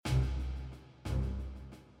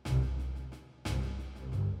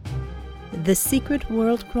The Secret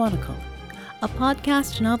World Chronicle, a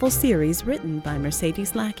podcast novel series written by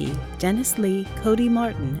Mercedes Lackey, Dennis Lee, Cody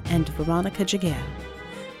Martin, and Veronica Giguere.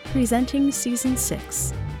 Presenting Season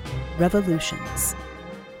 6, Revolutions.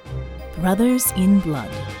 Brothers in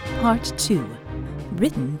Blood, Part 2,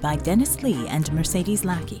 written by Dennis Lee and Mercedes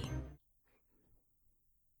Lackey.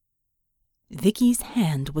 Vickie's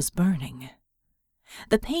hand was burning.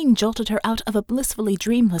 The pain jolted her out of a blissfully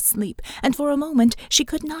dreamless sleep, and for a moment she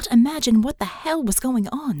could not imagine what the hell was going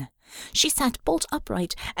on. She sat bolt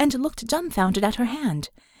upright and looked dumbfounded at her hand.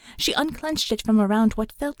 She unclenched it from around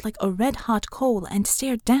what felt like a red-hot coal and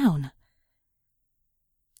stared down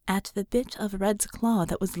at the bit of Red's claw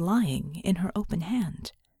that was lying in her open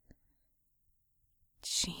hand.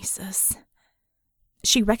 Jesus.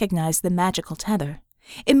 She recognized the magical tether.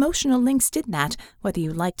 Emotional links did that, whether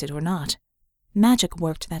you liked it or not. Magic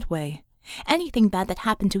worked that way. Anything bad that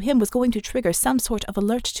happened to him was going to trigger some sort of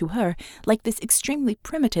alert to her, like this extremely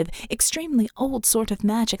primitive, extremely old sort of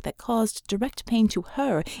magic that caused direct pain to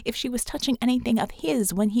her if she was touching anything of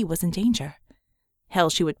his when he was in danger. Hell,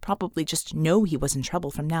 she would probably just know he was in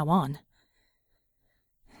trouble from now on.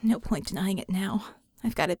 No point denying it now.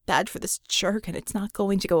 I've got it bad for this jerk, and it's not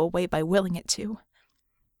going to go away by willing it to.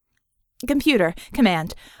 Computer,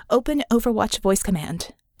 command, open Overwatch voice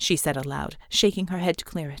command, she said aloud, shaking her head to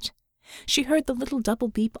clear it. She heard the little double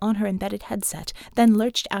beep on her embedded headset, then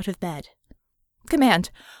lurched out of bed. Command,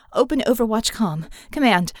 open Overwatch comm.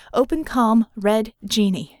 Command, open comm, Red,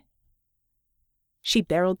 Djinni. She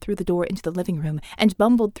barreled through the door into the living room and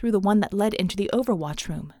bumbled through the one that led into the Overwatch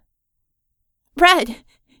room. Red!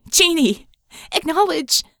 Djinni!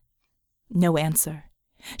 Acknowledge! No answer.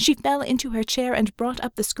 She fell into her chair and brought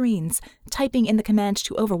up the screens, typing in the command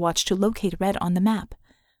to Overwatch to locate Red on the map.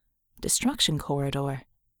 Destruction corridor.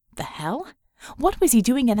 The hell? What was he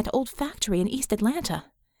doing in that old factory in East Atlanta?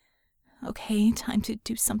 Okay, time to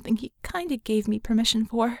do something he kinda gave me permission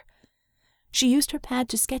for. She used her pad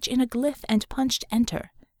to sketch in a glyph and punched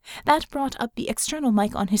enter. That brought up the external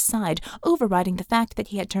mic on his side, overriding the fact that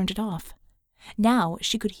he had turned it off. Now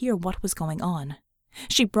she could hear what was going on.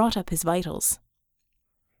 She brought up his vitals.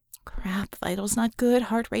 Crap, vitals not good,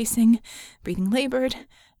 heart racing, breathing labored.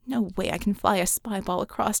 No way I can fly a spy ball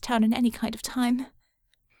across town in any kind of time.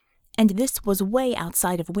 And this was way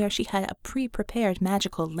outside of where she had a pre-prepared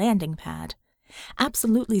magical landing pad.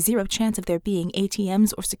 Absolutely zero chance of there being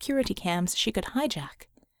ATMs or security cams she could hijack.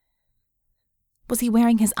 Was he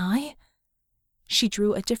wearing his eye? She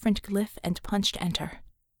drew a different glyph and punched enter.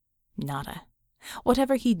 Nada.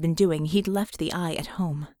 Whatever he'd been doing, he'd left the eye at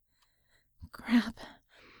home. Crap.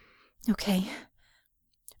 Okay.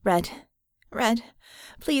 Red.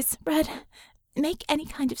 Please, Red, make any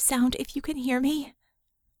kind of sound if you can hear me.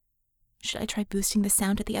 Should I try boosting the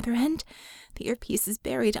sound at the other end? The earpiece is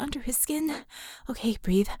buried under his skin. Okay,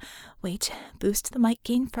 breathe. Wait, boost the mic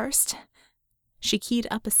gain first. She keyed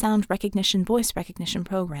up a sound recognition, voice recognition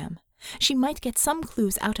program. She might get some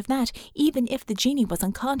clues out of that, even if the Djinni was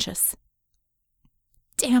unconscious.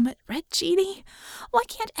 Damn it, Red Djinni. Why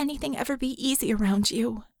can't anything ever be easy around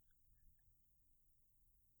you?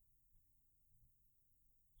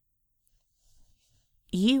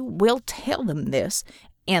 You will tell them this,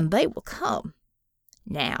 and they will come.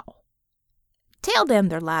 Now, tell them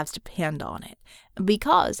their lives depend on it,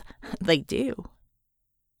 because they do.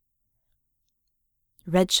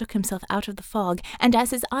 Red shook himself out of the fog, and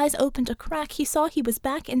as his eyes opened a crack, he saw he was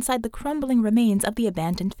back inside the crumbling remains of the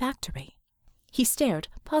abandoned factory. He stared,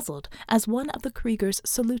 puzzled, as one of the Kriegers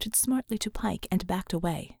saluted smartly to Pike and backed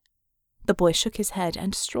away. The boy shook his head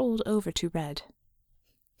and strolled over to Red.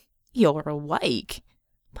 You're awake,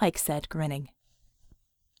 Pike said, grinning.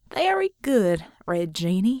 Very good, Red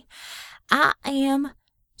Djinni. I am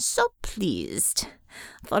so pleased.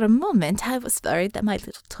 For a moment I was worried that my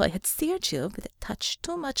little toy had seared you with a touch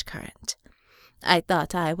too much current. I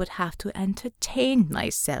thought I would have to entertain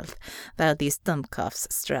myself while these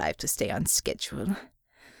dumbcuffs strive to stay on schedule.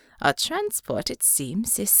 Our transport, it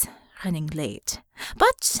seems, is running late.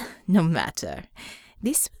 But no matter.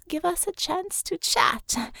 This will give us a chance to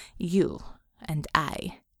chat, you and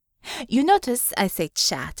I. You notice I say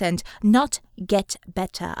chat and not get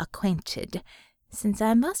better acquainted, since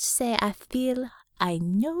I must say I feel I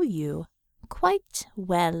know you quite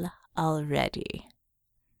well already.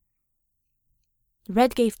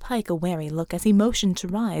 Red gave Pike a wary look as he motioned to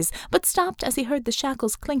rise, but stopped as he heard the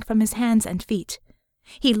shackles clink from his hands and feet.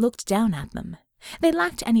 He looked down at them. They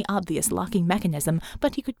lacked any obvious locking mechanism,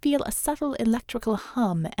 but he could feel a subtle electrical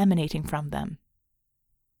hum emanating from them.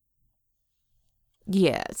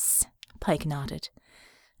 Yes, Pike nodded.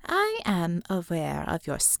 I am aware of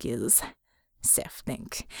your skills.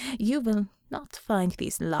 Think, you will not find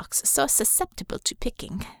these locks so susceptible to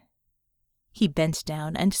picking. He bent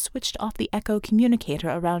down and switched off the echo communicator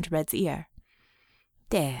around Red's ear.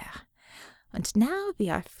 There. And now we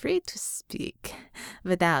are free to speak,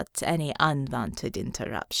 without any unwanted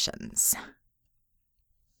interruptions.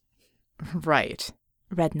 Right,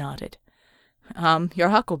 Red nodded. Your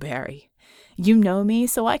Huckleberry. You know me,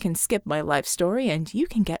 so I can skip my life story, and you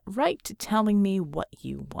can get right to telling me what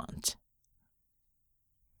you want.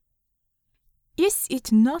 Is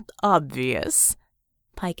it not obvious?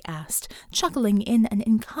 Pike asked, chuckling in an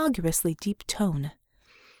incongruously deep tone.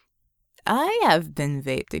 I have been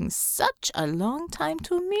waiting such a long time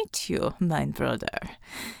to meet you, my brother.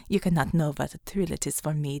 You cannot know what a thrill it is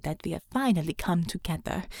for me that we have finally come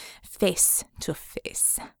together, face to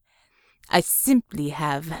face. I simply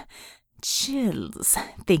have chills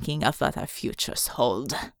thinking of what our futures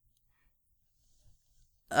hold.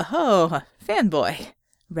 Oh, fanboy,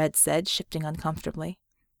 Red said, shifting uncomfortably.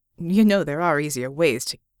 You know there are easier ways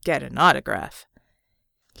to get an autograph.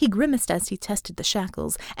 He grimaced as he tested the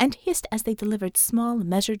shackles, and hissed as they delivered small,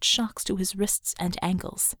 measured shocks to his wrists and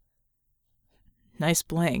ankles. Nice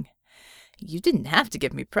bling. You didn't have to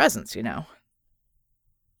give me presents, you know.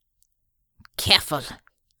 Careful,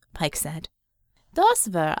 Pike said. Those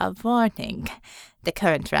were a warning. The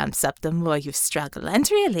current ramps up the more you struggle, and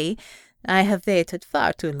really, I have waited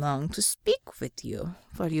far too long to speak with you,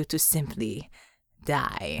 for you to simply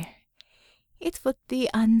die. It would be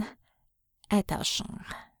an attachant,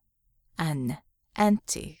 an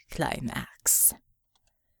anticlimax.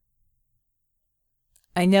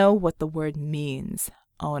 I know what the word means,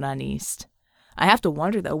 Onan East. I have to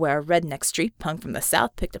wonder, though, where a redneck street punk from the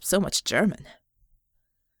south picked up so much German.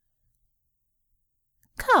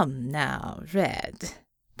 Come now, Red,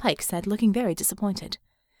 Pike said, looking very disappointed.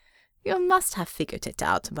 You must have figured it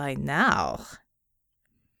out by now.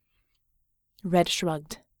 Red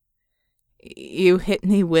shrugged. You hit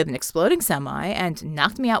me with an exploding semi and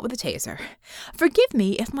knocked me out with a taser. Forgive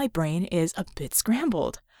me if my brain is a bit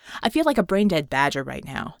scrambled. I feel like a brain-dead badger right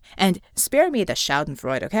now. And spare me the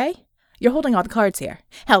schadenfreude, okay? You're holding all the cards here.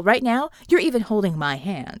 Hell, right now, you're even holding my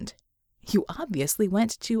hand. You obviously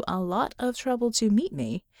went to a lot of trouble to meet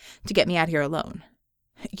me, to get me out here alone.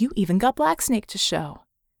 You even got Blacksnake to show.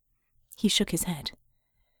 He shook his head.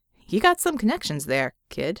 You got some connections there,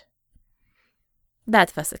 kid.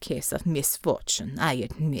 That was a case of misfortune, I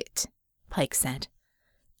admit, Pike said.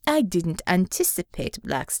 I didn't anticipate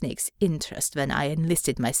Blacksnake's interest when I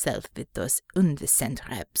enlisted myself with those undecent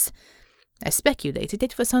reps. I speculated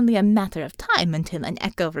it was only a matter of time until an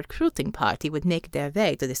Echo recruiting party would make their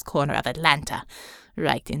way to this corner of Atlanta,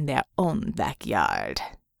 right in their own backyard.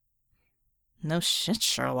 No shit,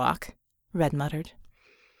 Sherlock, Red muttered.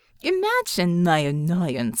 Imagine my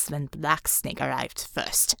annoyance when Blacksnake arrived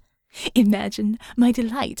first. Imagine my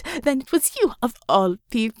delight when it was you, of all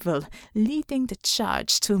people, leading the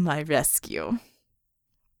charge to my rescue.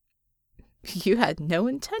 You had no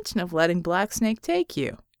intention of letting Blacksnake take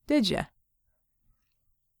you, did you?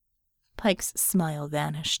 Pike's smile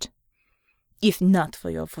vanished. If not for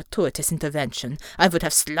your fortuitous intervention, I would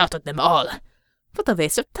have slaughtered them all. What a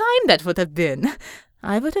waste of time that would have been.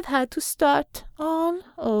 I would have had to start all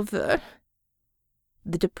over.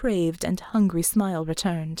 The depraved and hungry smile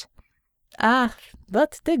returned. Ah,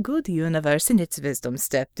 but the good universe in its wisdom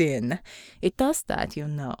stepped in. It does that, you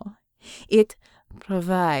know. It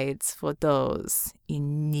provides for those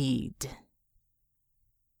in need.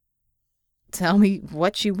 Tell me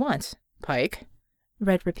what you want, Pike,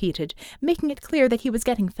 Red repeated, making it clear that he was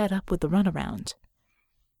getting fed up with the runaround.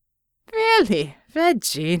 Really, Red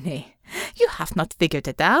Djinni, you have not figured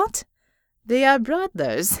it out. They are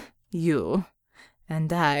brothers, you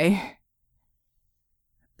and I.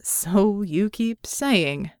 So you keep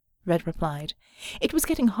saying, Red replied. It was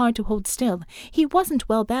getting hard to hold still. He wasn't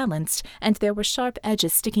well balanced, and there were sharp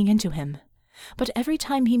edges sticking into him. But every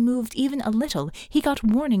time he moved even a little, he got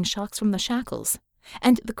warning shocks from the shackles.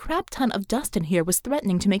 And the crap ton of dust in here was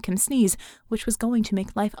threatening to make him sneeze, which was going to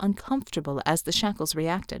make life uncomfortable as the shackles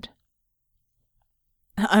reacted.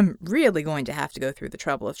 I'm really going to have to go through the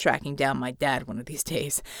trouble of tracking down my dad one of these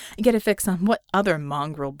days, and get a fix on what other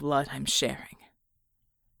mongrel blood I'm sharing.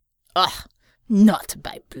 Ugh, not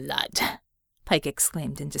by blood, Pike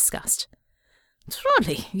exclaimed in disgust.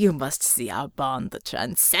 Truly, you must see our bond that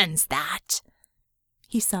transcends that.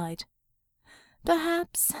 He sighed.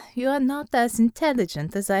 Perhaps you are not as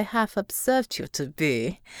intelligent as I half observed you to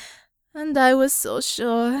be, and I was so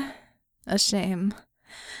sure. A shame.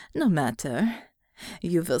 No matter,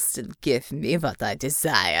 you will still give me what I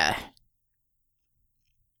desire.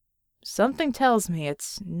 something tells me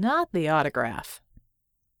it's not the autograph.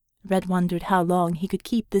 Red wondered how long he could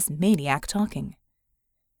keep this maniac talking.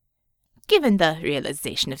 Given the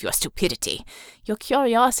realization of your stupidity, your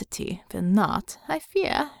curiosity will not, I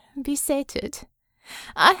fear, be sated.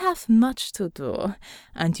 I have much to do,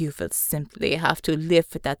 and you will simply have to live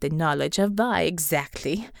without the knowledge of why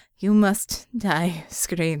exactly you must die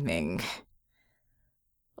screaming.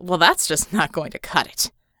 Well, that's just not going to cut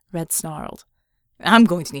it, Red snarled. I'm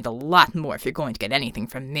going to need a lot more if you're going to get anything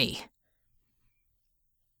from me.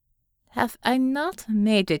 Have I not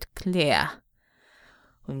made it clear?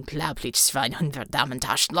 Unglaublich 200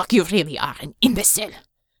 Arschloch, you really are an imbecile.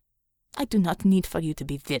 I do not need for you to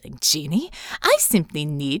be willing, Djinni. I simply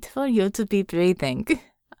need for you to be breathing.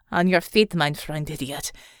 On your feet, my friend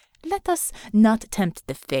idiot. Let us not tempt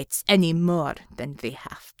the fates any more than we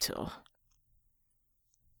have to.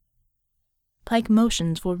 Pike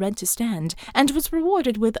motioned for Red to stand, and was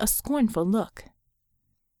rewarded with a scornful look.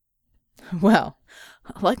 Well,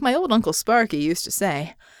 like my old Uncle Sparky used to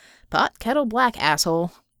say, pot kettle black,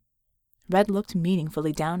 asshole. Red looked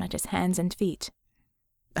meaningfully down at his hands and feet.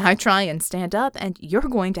 I try and stand up, and you're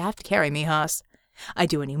going to have to carry me, Hoss. I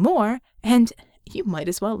do any more, and you might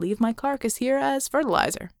as well leave my carcass here as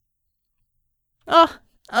fertilizer. Oh,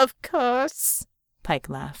 of course, Pike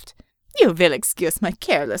laughed. You will excuse my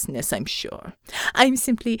carelessness, I'm sure. I'm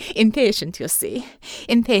simply impatient, you see.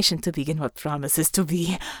 Impatient to begin what promises to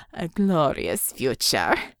be a glorious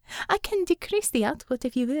future. I can decrease the output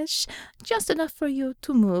if you wish, just enough for you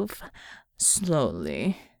to move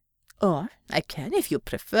slowly. Or I can, if you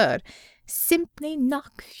prefer, simply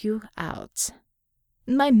knock you out.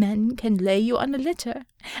 My men can lay you on a litter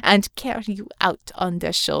and carry you out on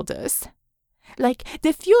their shoulders. Like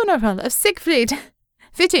the funeral of Siegfried.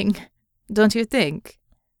 Fitting, don't you think?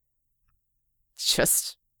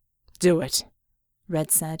 Just do it, Red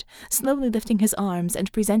said, slowly lifting his arms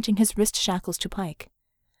and presenting his wrist shackles to Pike.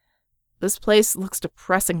 This place looks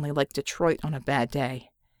depressingly like Detroit on a bad day.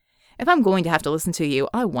 If I'm going to have to listen to you,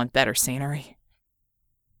 I want better scenery.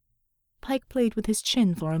 Pike played with his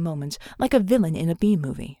chin for a moment, like a villain in a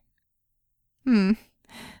B-movie.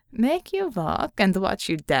 Make you walk and watch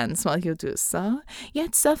you dance while you do so,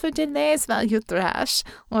 yet suffer delays while you thrash,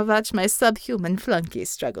 or watch my subhuman flunkies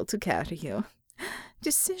struggle to carry you.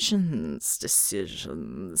 Decisions.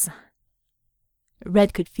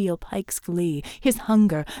 Red could feel Pike's glee, his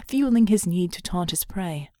hunger, fueling his need to taunt his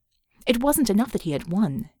prey. It wasn't enough that he had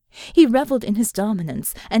won. He reveled in his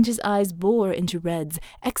dominance, and his eyes bore into Red's,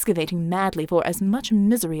 excavating madly for as much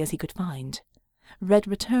misery as he could find. Red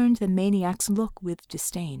returned the maniac's look with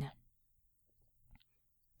disdain.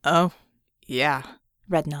 Oh, yeah,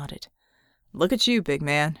 Red nodded. Look at you, big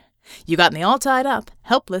man. You got me all tied up,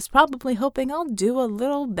 helpless, probably hoping I'll do a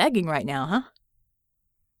little begging right now, huh?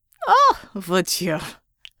 Oh, would you?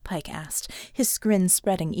 Pike asked, his grin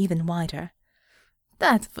spreading even wider.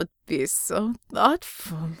 That would be so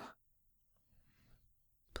thoughtful.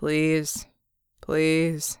 Please,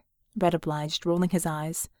 Red obliged, rolling his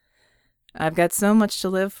eyes. I've got so much to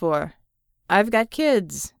live for. I've got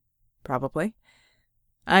kids, probably.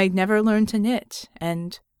 I never learned to knit,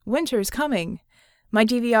 and winter's coming. My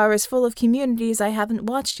DVR is full of communities I haven't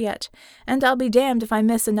watched yet, and I'll be damned if I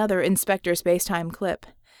miss another Inspector Spacetime clip.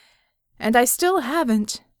 And I still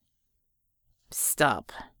haven't...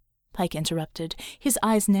 Stop, Pike interrupted, his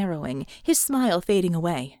eyes narrowing, his smile fading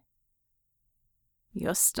away.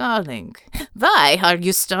 You're stalling. Why are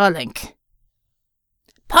you stalling?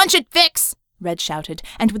 Punch it, Vix! Red shouted,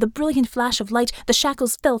 and with a brilliant flash of light, the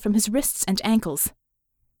shackles fell from his wrists and ankles.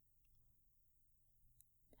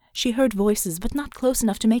 She heard voices, but not close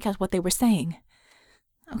enough to make out what they were saying.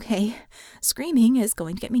 Okay, screaming is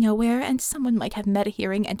going to get me nowhere, and someone might have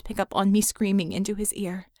meta-hearing and pick up on me screaming into his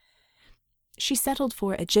ear. She settled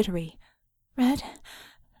for a jittery, Red,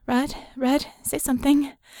 say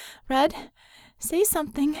something. Red, say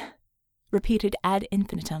something, repeated ad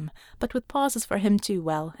infinitum, but with pauses for him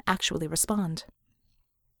to, actually respond.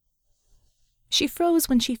 She froze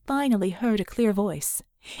when she finally heard a clear voice.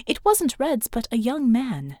 It wasn't Red's, but a young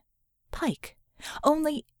man. Pike.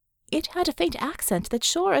 Only it had a faint accent that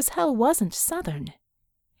sure as hell wasn't Southern.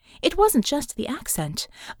 It wasn't just the accent.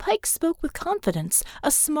 Pike spoke with confidence, a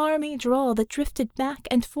smarmy drawl that drifted back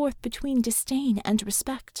and forth between disdain and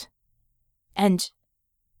respect. And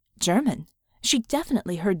German. She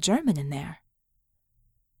definitely heard German in there.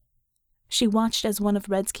 She watched as one of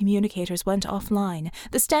Red's communicators went offline,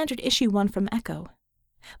 the standard issue one from Echo.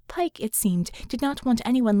 Pike, it seemed, did not want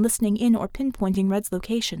anyone listening in or pinpointing Red's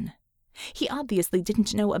location. He obviously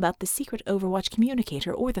didn't know about the secret Overwatch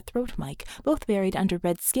communicator or the throat mic, both buried under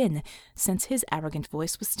Red's skin, since his arrogant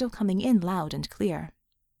voice was still coming in loud and clear.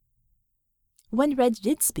 When Red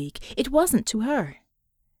did speak, it wasn't to her.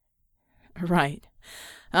 Right.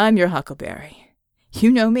 I'm your Huckleberry. You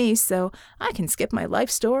know me, so I can skip my life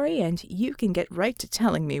story and you can get right to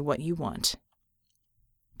telling me what you want.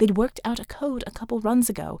 They'd worked out a code a couple runs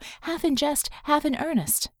ago, half in jest, half in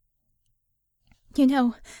earnest. You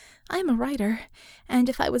know, I'm a writer, and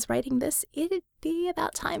if I was writing this, it'd be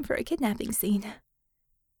about time for a kidnapping scene.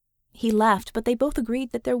 He laughed, but they both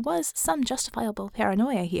agreed that there was some justifiable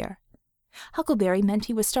paranoia here. Huckleberry meant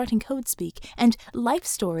he was starting code speak, and Life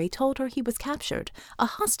Story told her he was captured, a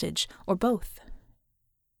hostage, or both.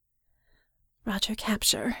 Roger,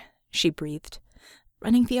 capture, she breathed.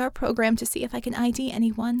 Running VR program to see if I can ID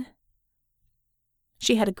anyone.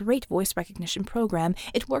 She had a great voice recognition program.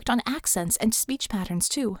 It worked on accents and speech patterns,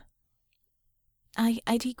 too. I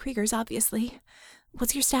ID Kriegers, obviously.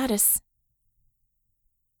 What's your status?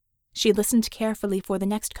 She listened carefully for the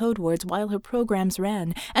next code words while her programs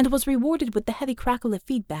ran, and was rewarded with the heavy crackle of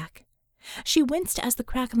feedback. She winced as the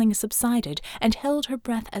crackling subsided, and held her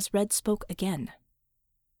breath as Red spoke again.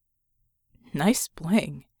 Nice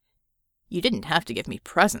bling. You didn't have to give me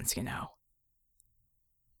presents, you know.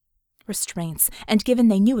 Restraints, and given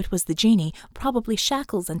they knew it was the Djinni, probably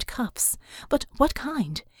shackles and cuffs. But what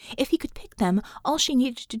kind? If he could pick them, all she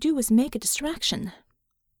needed to do was make a distraction.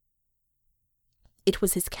 It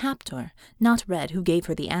was his captor, not Red, who gave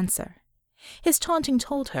her the answer. His taunting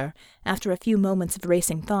told her, after a few moments of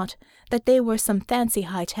racing thought, that they were some fancy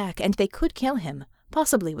high-tech and they could kill him,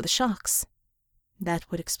 possibly with shocks. That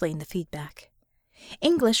would explain the feedback.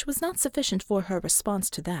 English was not sufficient for her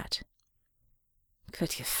response to that.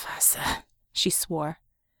 Could you fasse? She swore.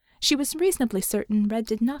 She was reasonably certain Red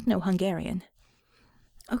did not know Hungarian.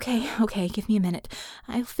 Okay, give me a minute.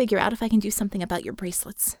 I'll figure out if I can do something about your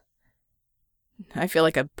bracelets. I feel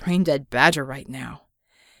like a brain-dead badger right now.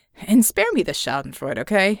 And spare me the schadenfreude,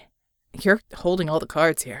 okay? You're holding all the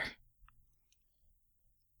cards here.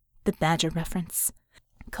 The badger reference.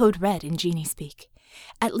 Code Red in Djinni speak.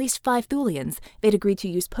 At least 5 Thulians, they'd agreed to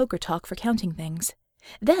use poker talk for counting things.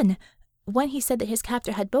 Then, when he said that his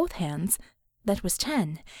captor had both hands, that was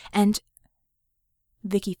 10, and...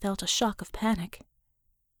 Vickie felt a shock of panic.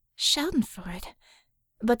 Schadenfreude.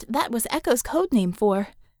 But that was Echo's code name for...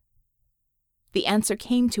 The answer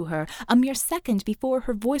came to her a mere second before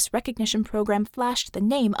her voice recognition program flashed the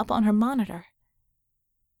name up on her monitor.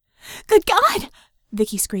 Good God!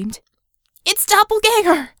 Vickie screamed. It's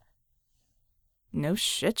Doppelganger! No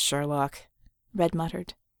shit, Sherlock, Red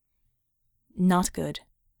muttered. Not good.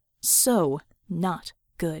 So not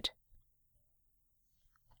good.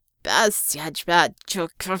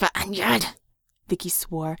 Vickie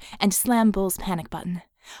swore and slammed Bull's panic button.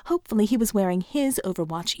 Hopefully he was wearing his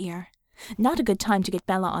Overwatch ear. Not a good time to get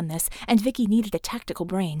Bella on this, and Vickie needed a tactical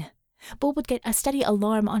brain. Bull would get a steady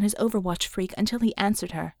alarm on his Overwatch freak until he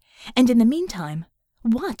answered her. And in the meantime,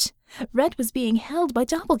 what? Red was being held by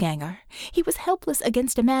Doppelganger. He was helpless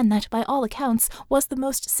against a man that, by all accounts, was the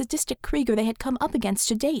most sadistic Krieger they had come up against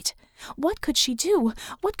to date. What could she do?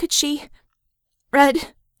 What could she...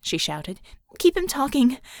 Red, she shouted, keep him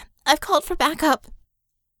talking. I've called for backup.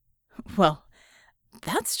 Well,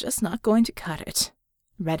 that's just not going to cut it,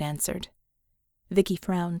 Red answered. Vickie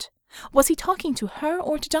frowned. Was he talking to her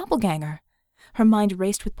or to Doppelganger? Her mind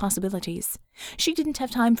raced with possibilities. She didn't have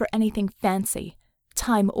time for anything fancy.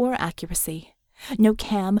 Time or accuracy. No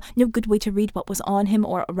cam, no good way to read what was on him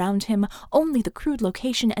or around him, only the crude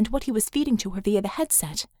location and what he was feeding to her via the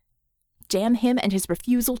headset. Damn him and his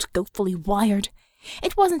refusal to go fully wired.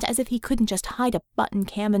 It wasn't as if he couldn't just hide a button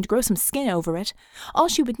cam and grow some skin over it. All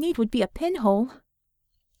she would need would be a pinhole.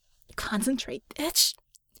 Concentrate, bitch.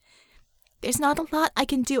 There's not a lot I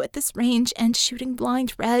can do at this range and shooting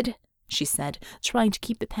blind, Red, she said, trying to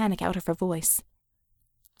keep the panic out of her voice.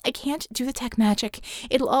 I can't do the tech magic.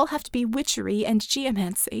 It'll all have to be witchery and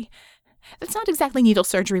geomancy. That's not exactly needle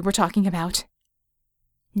surgery we're talking about.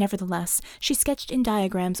 Nevertheless, she sketched in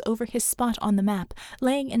diagrams over his spot on the map,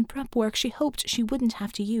 laying in prep work she hoped she wouldn't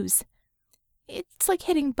have to use. It's like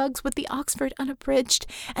hitting bugs with the Oxford Unabridged,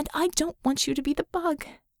 and I don't want you to be the bug.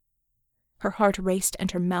 Her heart raced and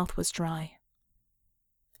her mouth was dry.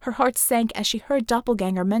 Her heart sank as she heard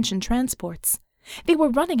Doppelganger mention transports. They were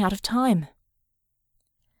running out of time.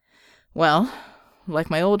 Well, like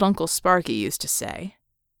my old Uncle Sparky used to say.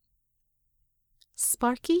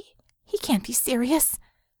 Sparky? He can't be serious.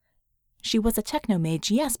 She was a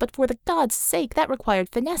technomage, yes, but for the gods' sake, that required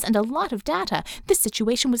finesse and a lot of data. This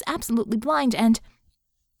situation was absolutely blind and...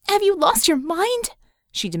 Have you lost your mind?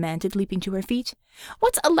 she demanded, leaping to her feet.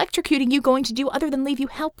 "What's electrocuting you going to do other than leave you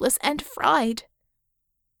helpless and fried?"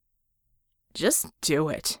 "Just do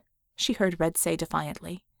it," she heard Red say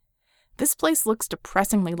defiantly. "This place looks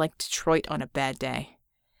depressingly like Detroit on a bad day.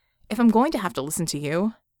 If I'm going to have to listen to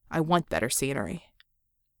you, I want better scenery."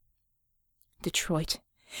 Detroit.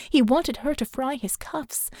 He wanted her to fry his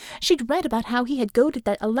cuffs. She'd read about how he had goaded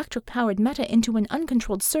that electric-powered Meta into an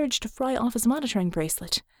uncontrolled surge to fry off his monitoring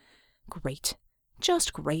bracelet. Great.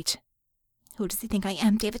 Just great. Who does he think I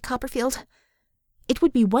am, David Copperfield? It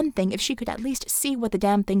would be one thing if she could at least see what the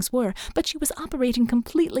damn things were, but she was operating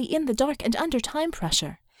completely in the dark and under time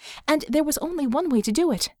pressure. And there was only one way to do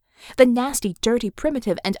it. The nasty, dirty,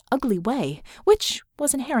 primitive, and ugly way, which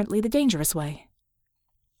was inherently the dangerous way.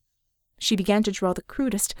 She began to draw the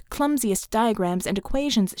crudest, clumsiest diagrams and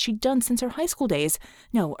equations she'd done since her high school days,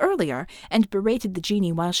 no, earlier, and berated the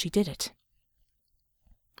Djinni while she did it.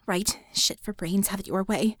 Right, shit for brains, have it your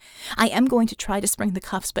way. I am going to try to spring the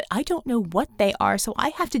cuffs, but I don't know what they are, so I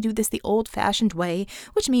have to do this the old-fashioned way,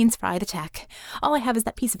 which means fry the tack. All I have is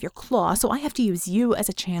that piece of your claw, so I have to use you as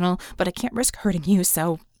a channel, but I can't risk hurting you,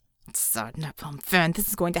 so... This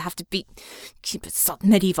is going to have to be... keep it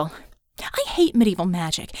medieval. I hate medieval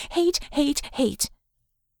magic. Hate.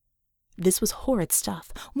 This was horrid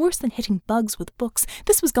stuff, worse than hitting bugs with books.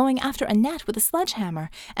 This was going after a gnat with a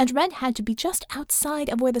sledgehammer, and Red had to be just outside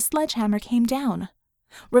of where the sledgehammer came down.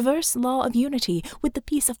 Reverse law of unity, with the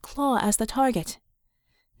piece of claw as the target.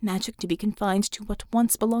 Magic to be confined to what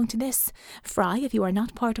once belonged to this. Fry if you are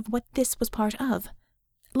not part of what this was part of.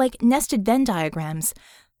 Like nested Venn diagrams.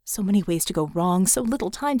 So many ways to go wrong, so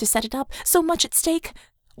little time to set it up, so much at stake.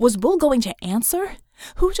 Was Bull going to answer?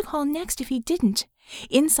 Who to call next if he didn't?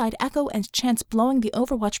 Inside Echo and Chance blowing the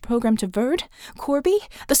Overwatch program to Verd? Corby?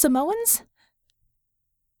 The Samoans?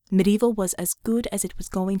 Medieval was as good as it was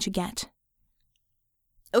going to get.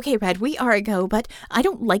 Okay, Red, we are a go, but I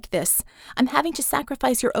don't like this. I'm having to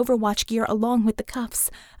sacrifice your Overwatch gear along with the cuffs.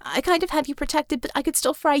 I kind of have you protected, but I could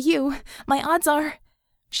still fry you. My odds are...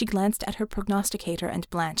 She glanced at her prognosticator and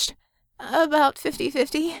blanched. About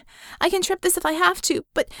 50-50. I can trip this if I have to,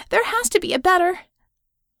 but there has to be a better...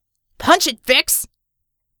 Punch it, Vix!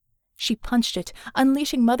 She punched it,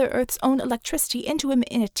 unleashing Mother Earth's own electricity into him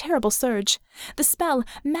in a terrible surge. The spell,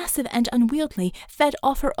 massive and unwieldy, fed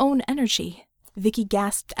off her own energy. Vickie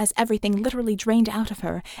gasped as everything literally drained out of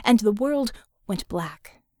her, and the world went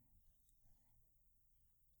black.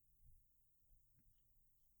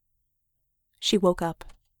 She woke up.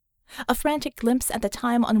 A frantic glimpse at the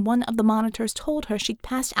time on one of the monitors told her she'd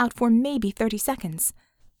passed out for maybe 30 seconds.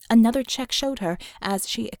 Another check showed her, as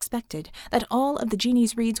she expected, that all of the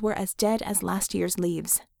Djinni's reeds were as dead as last year's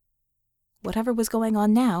leaves. Whatever was going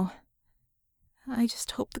on now, I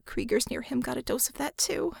just hope the Kriegers near him got a dose of that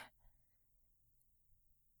too.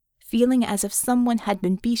 Feeling as if someone had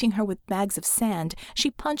been beating her with bags of sand, she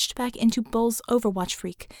punched back into Bull's Overwatch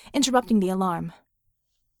freak, interrupting the alarm.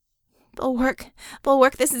 Bulwark,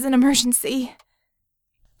 this is an emergency.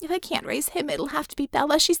 If I can't raise him, it'll have to be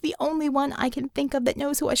Bella. She's the only one I can think of that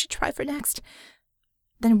knows who I should try for next.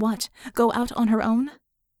 Then what? Go out on her own?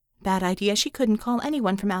 Bad idea. She couldn't call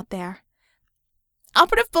anyone from out there.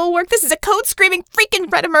 Operative Bulwark, this is a code-screaming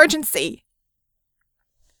freaking red emergency!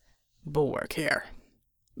 Bulwark here.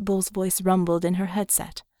 Bull's voice rumbled in her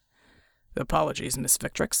headset. Apologies, Miss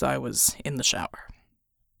Victrix. I was in the shower.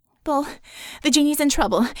 Bull, the Djinni's in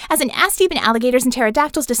trouble, as in ass-deep in alligators and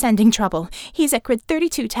pterodactyls descending trouble. He's at grid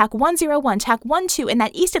 32, TAC 101, TAC 12 in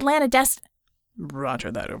that East Atlanta desk...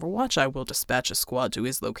 Roger that, Overwatch. I will dispatch a squad to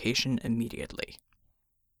his location immediately.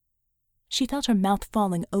 She felt her mouth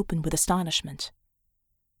falling open with astonishment.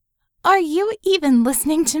 Are you even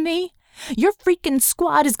listening to me? Your freaking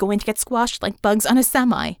squad is going to get squashed like bugs on a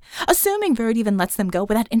semi, assuming Verd even lets them go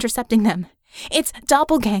without intercepting them. It's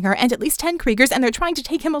Doppelganger and at least 10 Kriegers, and they're trying to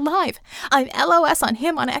take him alive. I'm LOS on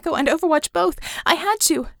him, on Echo and Overwatch both. I had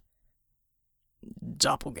to...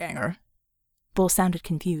 Doppelganger? Bull sounded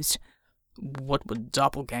confused. What would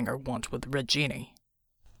Doppelganger want with Red Djinni?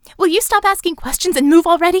 Will you stop asking questions and move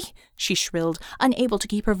already? She shrilled, unable to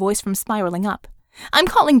keep her voice from spiraling up. I'm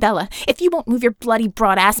calling Bella. If you won't move your bloody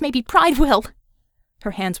broad ass, maybe Pride will.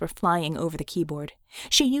 Her hands were flying over the keyboard.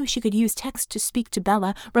 She knew she could use text to speak to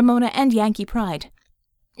Bella, Ramona, and Yankee Pride.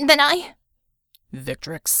 Then I...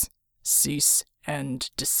 Victrix, cease and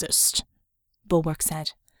desist, Bulwark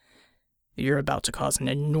said. You're about to cause an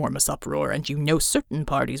enormous uproar, and you know certain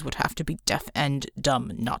parties would have to be deaf and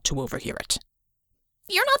dumb not to overhear it.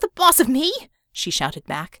 You're not the boss of me, she shouted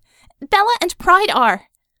back. Bella and Pride are.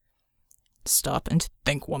 Stop and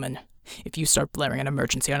think, woman. If you start blaring an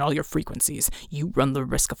emergency on all your frequencies, you run the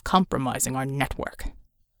risk of compromising our network.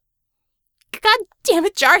 God damn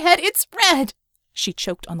it, Jarhead, it's red! She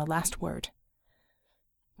choked on the last word.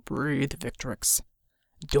 Breathe, Victrix.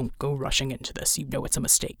 Don't go rushing into this. You know it's a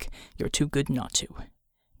mistake. You're too good not to.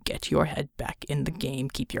 Get your head back in the game.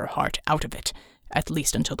 Keep your heart out of it, at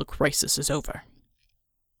least until the crisis is over.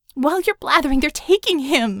 While you're blathering, they're taking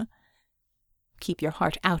him! Keep your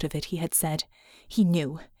heart out of it, he had said. He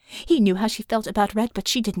knew. He knew how she felt about Red, but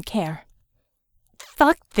she didn't care.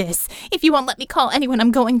 Fuck this. If you won't let me call anyone,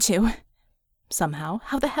 I'm going to. Somehow,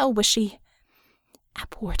 how the hell was she?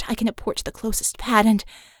 Apport. I can apport to the closest pad and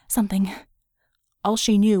something. All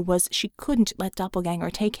she knew was she couldn't let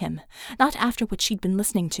Doppelganger take him, not after what she'd been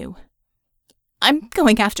listening to. I'm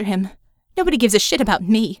going after him. Nobody gives a shit about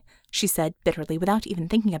me, she said bitterly without even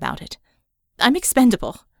thinking about it. I'm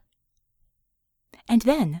expendable. And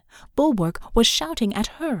then Bulwark was shouting at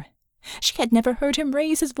her. She had never heard him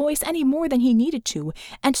raise his voice any more than he needed to,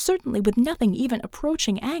 and certainly with nothing even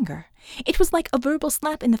approaching anger. It was like a verbal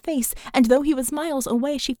slap in the face, and though he was miles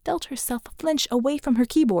away, she felt herself flinch away from her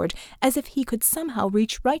keyboard, as if he could somehow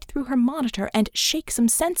reach right through her monitor and shake some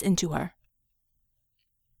sense into her.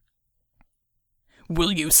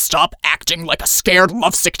 Will you stop acting like a scared,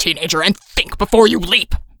 lovesick teenager and think before you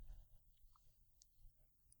leap?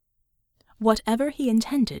 Whatever he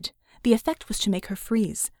intended, the effect was to make her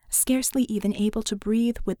freeze, scarcely even able to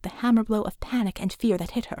breathe with the hammer blow of panic and fear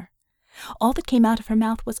that hit her. All that came out of her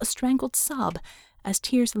mouth was a strangled sob as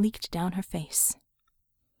tears leaked down her face.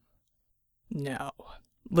 Now,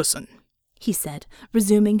 listen, he said,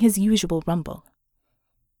 resuming his usual rumble.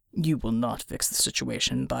 You will not fix the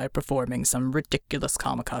situation by performing some ridiculous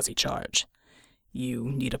kamikaze charge.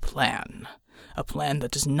 You need a plan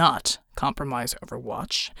that does not compromise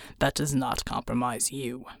Overwatch, that does not compromise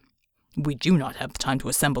you. We do not have time to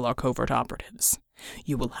assemble our covert operatives.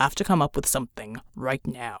 You will have to come up with something right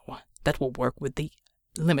now that will work with the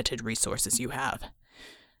limited resources you have.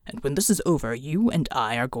 And when this is over, you and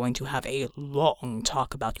I are going to have a long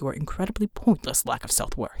talk about your incredibly pointless lack of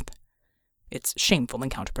self-worth. It's shameful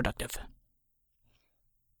and counterproductive.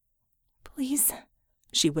 Please,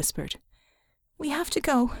 she whispered. We have to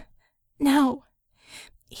go. Now.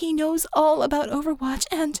 He knows all about Overwatch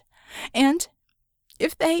and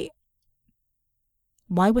if they...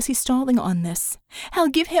 Why was he stalling on this? Hell,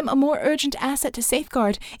 give him a more urgent asset to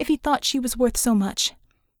safeguard if he thought she was worth so much.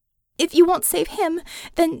 If you won't save him,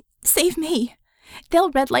 then save me.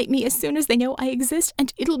 They'll red light me as soon as they know I exist,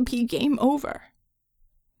 and it'll be game over.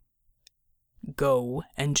 Go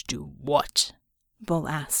and do what? Bull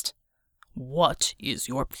asked. What is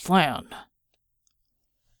your plan?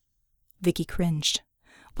 Vickie cringed.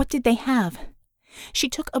 What did they have? She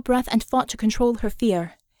took a breath and fought to control her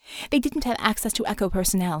fear. They didn't have access to Echo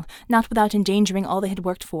personnel, not without endangering all they had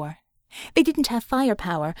worked for. They didn't have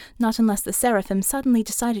firepower, not unless the Seraphim suddenly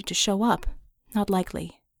decided to show up. Not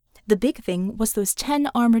likely. The big thing was those 10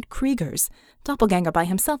 armored Kriegers. Doppelganger by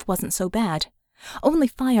himself wasn't so bad. Only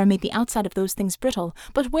fire made the outside of those things brittle,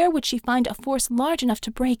 but where would she find a force large enough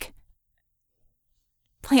to break?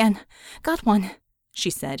 Plan. Got one, she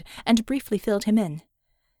said, and briefly filled him in.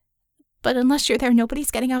 But unless you're there,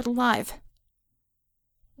 nobody's getting out alive.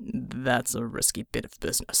 That's a risky bit of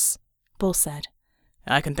business, Bull said.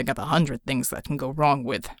 I can think of 100 things that can go wrong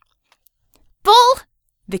with... Bull!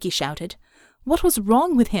 Vickie shouted. What was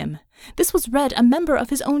wrong with him? This was Red, a member of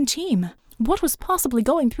his own team. What was possibly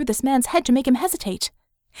going through this man's head to make him hesitate?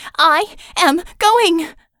 I am going!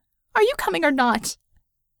 Are you coming or not?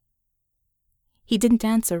 He didn't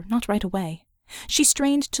answer, not right away. She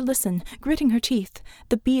strained to listen, gritting her teeth,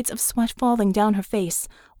 the beads of sweat falling down her face,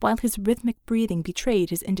 while his rhythmic breathing betrayed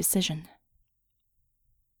his indecision.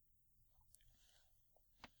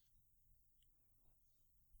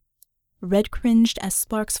 Red cringed as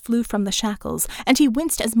sparks flew from the shackles, and he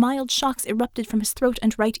winced as mild shocks erupted from his throat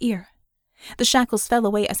and right ear. The shackles fell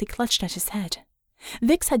away as he clutched at his head.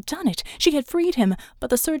 Vix had done it. She had freed him, but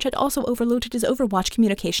the surge had also overloaded his Overwatch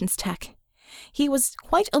communications tech. He was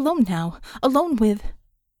quite alone now, alone with...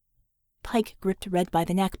 Pike gripped Red by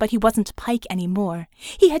the neck, but he wasn't Pike anymore.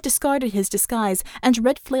 He had discarded his disguise, and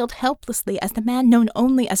Red flailed helplessly as the man known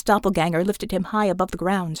only as Doppelganger lifted him high above the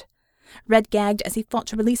ground. Red gagged as he fought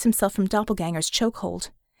to release himself from Doppelganger's chokehold.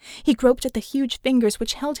 He groped at the huge fingers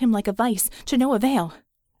which held him like a vice, to no avail.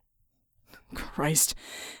 Christ,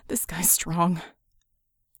 this guy's strong.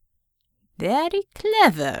 Very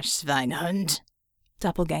clever, Schweinhund,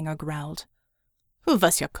 Doppelganger growled. Who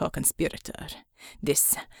was your co-conspirator?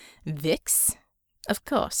 This Vix? Of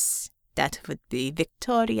course, that would be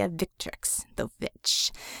Victoria Victrix, the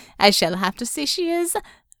witch. I shall have to see she is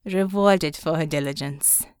rewarded for her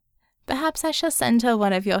diligence. Perhaps I shall send her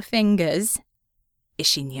one of your fingers. Is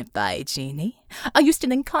she nearby, Djinni? Are you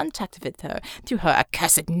still in contact with her, through her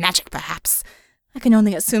accursed magic, perhaps? I can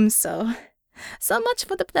only assume so. So much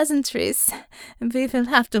for the pleasantries. We will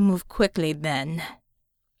have to move quickly, then.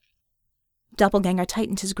 Doppelganger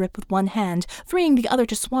tightened his grip with one hand, freeing the other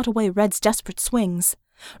to swat away Red's desperate swings.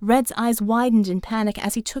 Red's eyes widened in panic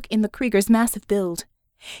as he took in the Krieger's massive build.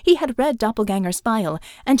 He had read Doppelganger's file,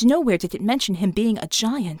 and nowhere did it mention him being a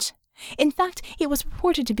giant. In fact, he was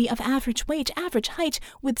reported to be of average weight, average height,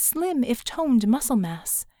 with slim if toned muscle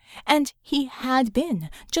mass. And he had been,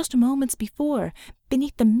 just moments before,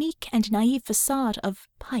 beneath the meek and naive facade of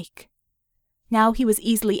Pike. Now he was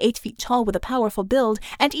easily 8 feet tall with a powerful build,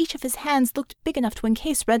 and each of his hands looked big enough to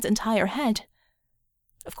encase Red's entire head.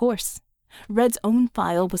 Of course, Red's own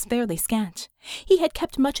file was fairly scant. He had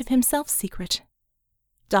kept much of himself secret.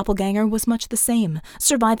 Doppelganger was much the same,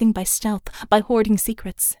 surviving by stealth, by hoarding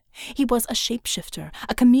secrets. He was a shapeshifter,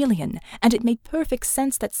 a chameleon, and it made perfect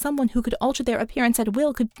sense that someone who could alter their appearance at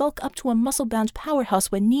will could bulk up to a muscle-bound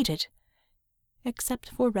powerhouse when needed. Except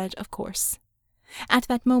for Red, of course. At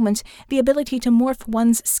that moment, the ability to morph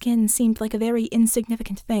one's skin seemed like a very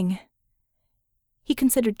insignificant thing. He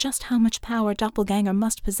considered just how much power Doppelganger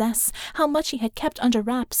must possess, how much he had kept under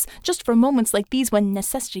wraps, just for moments like these when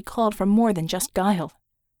necessity called for more than just guile.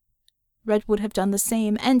 Red would have done the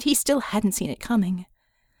same, and he still hadn't seen it coming.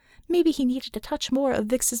 Maybe he needed a touch more of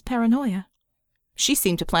Vix's paranoia. She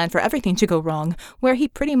seemed to plan for everything to go wrong, where he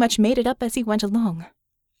pretty much made it up as he went along.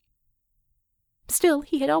 Still,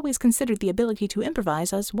 he had always considered the ability to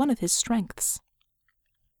improvise as one of his strengths.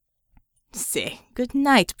 "Say good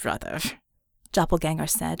night, brother," Doppelganger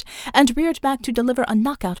said, and reared back to deliver a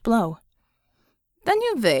knockout blow. "When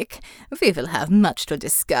you wake, we will have much to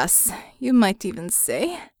discuss, you might even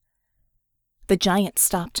say." The giant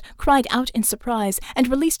stopped, cried out in surprise, and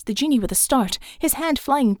released the Djinni with a start, his hand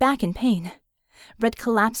flying back in pain. Red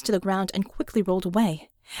collapsed to the ground and quickly rolled away.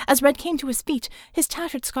 As Red came to his feet, his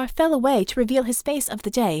tattered scarf fell away to reveal his face of the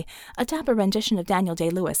day, a dapper rendition of Daniel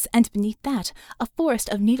Day-Lewis, and beneath that, a forest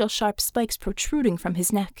of needle-sharp spikes protruding from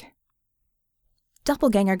his neck.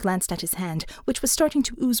 Doppelganger glanced at his hand, which was starting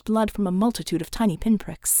to ooze blood from a multitude of tiny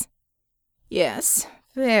pinpricks. "Yes,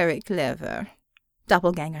 very clever,"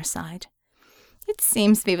 Doppelganger sighed. "It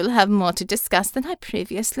seems we will have more to discuss than I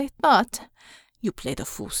previously thought. You play the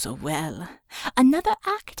fool so well. Another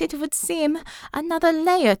act, it would seem, another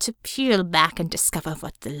layer to peel back and discover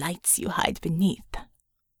what delights you hide beneath."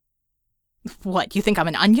 "What, you think I'm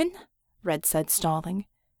an onion?" Red said, stalling.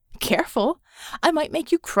 "Careful, I might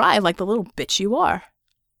make you cry like the little bitch you are."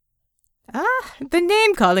 "Ah, the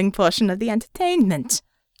name-calling portion of the entertainment,"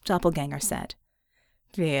 Doppelganger said.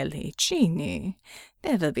 "Really, Djinni,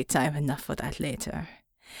 there will be time enough for that later.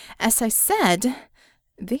 As I said,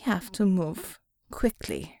 we have to move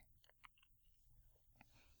quickly."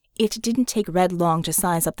 It didn't take Red long to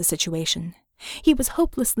size up the situation. He was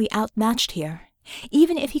hopelessly outmatched here.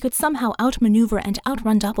 Even if he could somehow outmaneuver and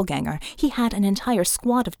outrun Doppelganger, he had an entire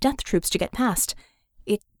squad of death troops to get past.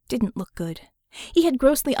 It didn't look good. He had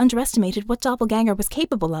grossly underestimated what Doppelganger was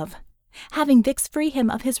capable of. Having Vix free him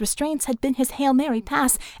of his restraints had been his Hail Mary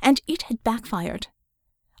pass, and it had backfired.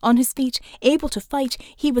 On his feet, able to fight,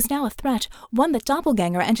 he was now a threat, one that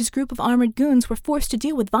Doppelganger and his group of armored goons were forced to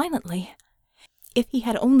deal with violently. If he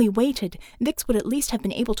had only waited, Vix would at least have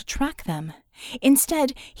been able to track them.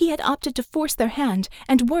 Instead, he had opted to force their hand,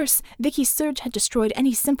 and worse, Vickie's surge had destroyed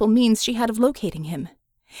any simple means she had of locating him.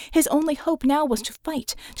 His only hope now was to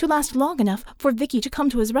fight, to last long enough for Vickie to come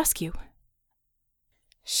to his rescue.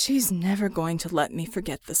 "She's never going to let me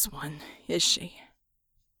forget this one, is she?"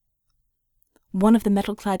 One of the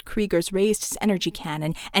metal-clad Kriegers raised his energy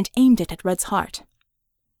cannon and aimed it at Red's heart.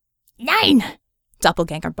 "Nein!"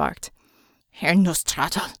 Doppelganger barked. "Herr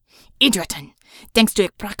Nostratel, Idioten, denkst du,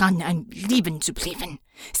 ich brauche an ein Leben zu bleiben?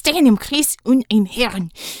 Stehen im Kreis und im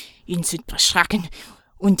Herren, ihn zu beschrecken,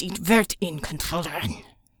 und ich werd ihn kontrollieren."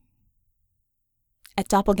 At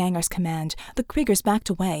Doppelganger's command, the Kriegers backed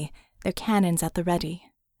away, their cannons at the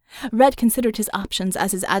ready. Red considered his options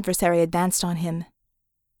as his adversary advanced on him.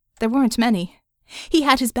 There weren't many. He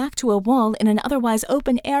had his back to a wall in an otherwise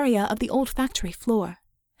open area of the old factory floor.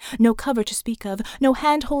 No cover to speak of, no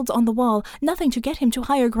handholds on the wall, nothing to get him to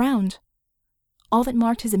higher ground. All that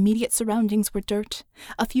marked his immediate surroundings were dirt,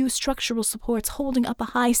 a few structural supports holding up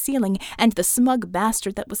a high ceiling, and the smug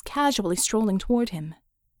bastard that was casually strolling toward him.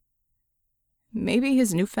 Maybe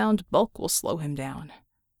his newfound bulk will slow him down.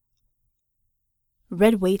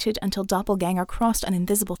 Red waited until Doppelganger crossed an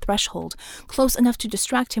invisible threshold, close enough to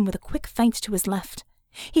distract him with a quick feint to his left.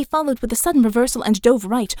 He followed with a sudden reversal and dove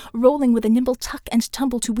right, rolling with a nimble tuck and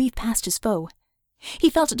tumble to weave past his foe.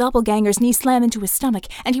 He felt Doppelganger's knee slam into his stomach,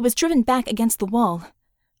 and he was driven back against the wall.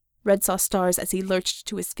 Red saw stars as he lurched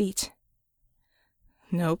to his feet.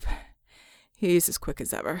 Nope. He's as quick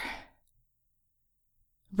as ever.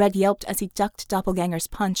 Red yelped as he ducked Doppelganger's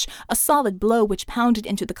punch, a solid blow which pounded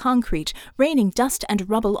into the concrete, raining dust and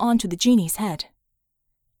rubble onto the Djinni's head.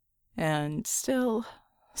 And still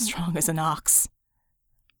strong as an ox.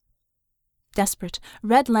 Desperate,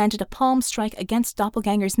 Red landed a palm strike against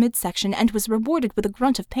Doppelganger's midsection and was rewarded with a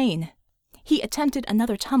grunt of pain. He attempted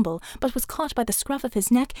another tumble, but was caught by the scruff of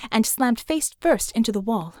his neck and slammed face first into the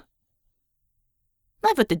wall.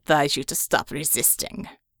 I would advise you to stop resisting,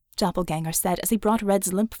 Doppelganger said as he brought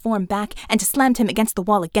Red's limp form back and slammed him against the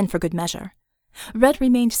wall again for good measure. Red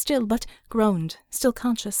remained still, but groaned, still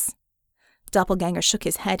conscious. Doppelganger shook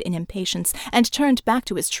his head in impatience and turned back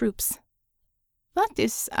to his troops. What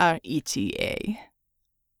is our ETA?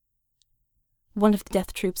 One of the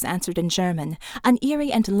death troops answered in German, an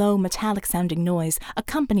eerie and low metallic-sounding noise,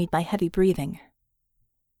 accompanied by heavy breathing.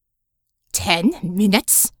 10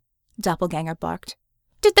 minutes? Doppelganger barked.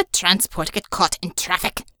 Did the transport get caught in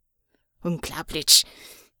traffic? Unglaublich.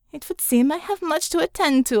 It would seem I have much to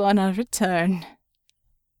attend to on our return.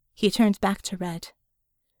 He turned back to Red.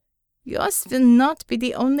 Yours will not be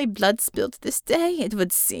the only blood spilled this day, it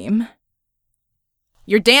would seem.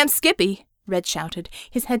 You're damn skippy, Red shouted,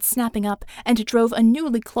 his head snapping up, and drove a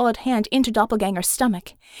newly clawed hand into Doppelganger's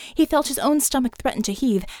stomach. He felt his own stomach threaten to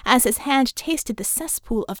heave as his hand tasted the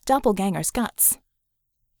cesspool of Doppelganger's guts.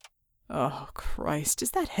 Oh, Christ,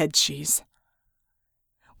 is that head cheese?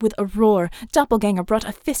 With a roar, Doppelganger brought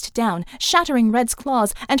a fist down, shattering Red's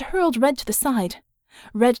claws, and hurled Red to the side.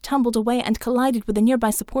 Red tumbled away and collided with a nearby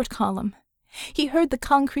support column. He heard the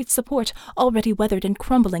concrete support, already weathered and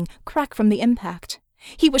crumbling, crack from the impact.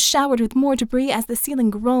 He was showered with more debris as the ceiling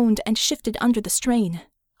groaned and shifted under the strain.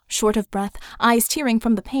 Short of breath, eyes tearing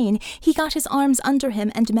from the pain, he got his arms under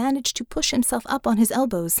him and managed to push himself up on his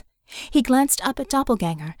elbows. He glanced up at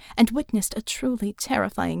Doppelganger and witnessed a truly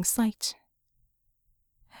terrifying sight.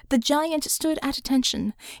 The giant stood at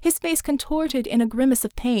attention, his face contorted in a grimace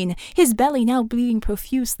of pain, his belly now bleeding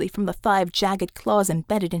profusely from the 5 jagged claws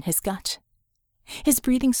embedded in his gut. His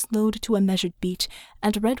breathing slowed to a measured beat,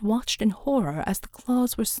 and Red watched in horror as the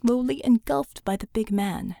claws were slowly engulfed by the big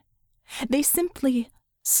man. They simply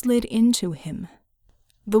slid into him.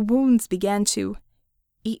 The wounds began to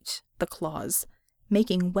eat the claws,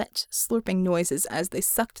 making wet, slurping noises as they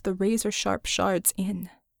sucked the razor-sharp shards in.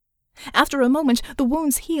 After a moment, the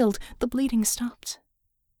wounds healed, the bleeding stopped.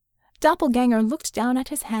 Doppelganger looked down at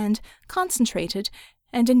his hand, concentrated,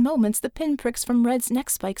 and in moments the pinpricks from Red's neck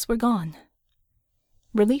spikes were gone.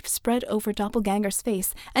 Relief spread over Doppelganger's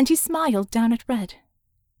face, and he smiled down at Red.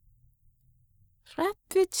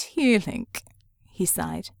 Rapid healing, he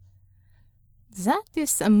sighed. That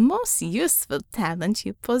is a most useful talent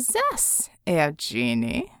you possess, Herr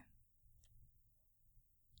Djinni.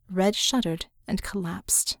 Red shuddered and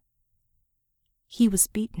collapsed. He was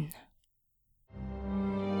beaten.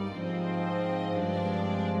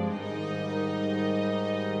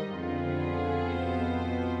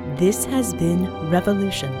 This has been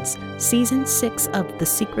Revolutions, Season 6 of The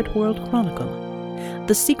Secret World Chronicle.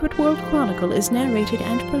 The Secret World Chronicle is narrated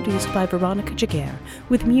and produced by Veronica Giguere,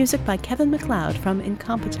 with music by Kevin MacLeod from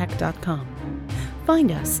Incompetech.com.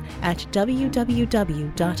 Find us at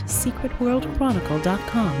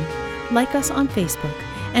www.secretworldchronicle.com, like us on Facebook,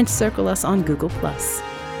 and circle us on Google+.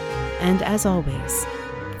 And as always,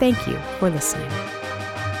 thank you for listening.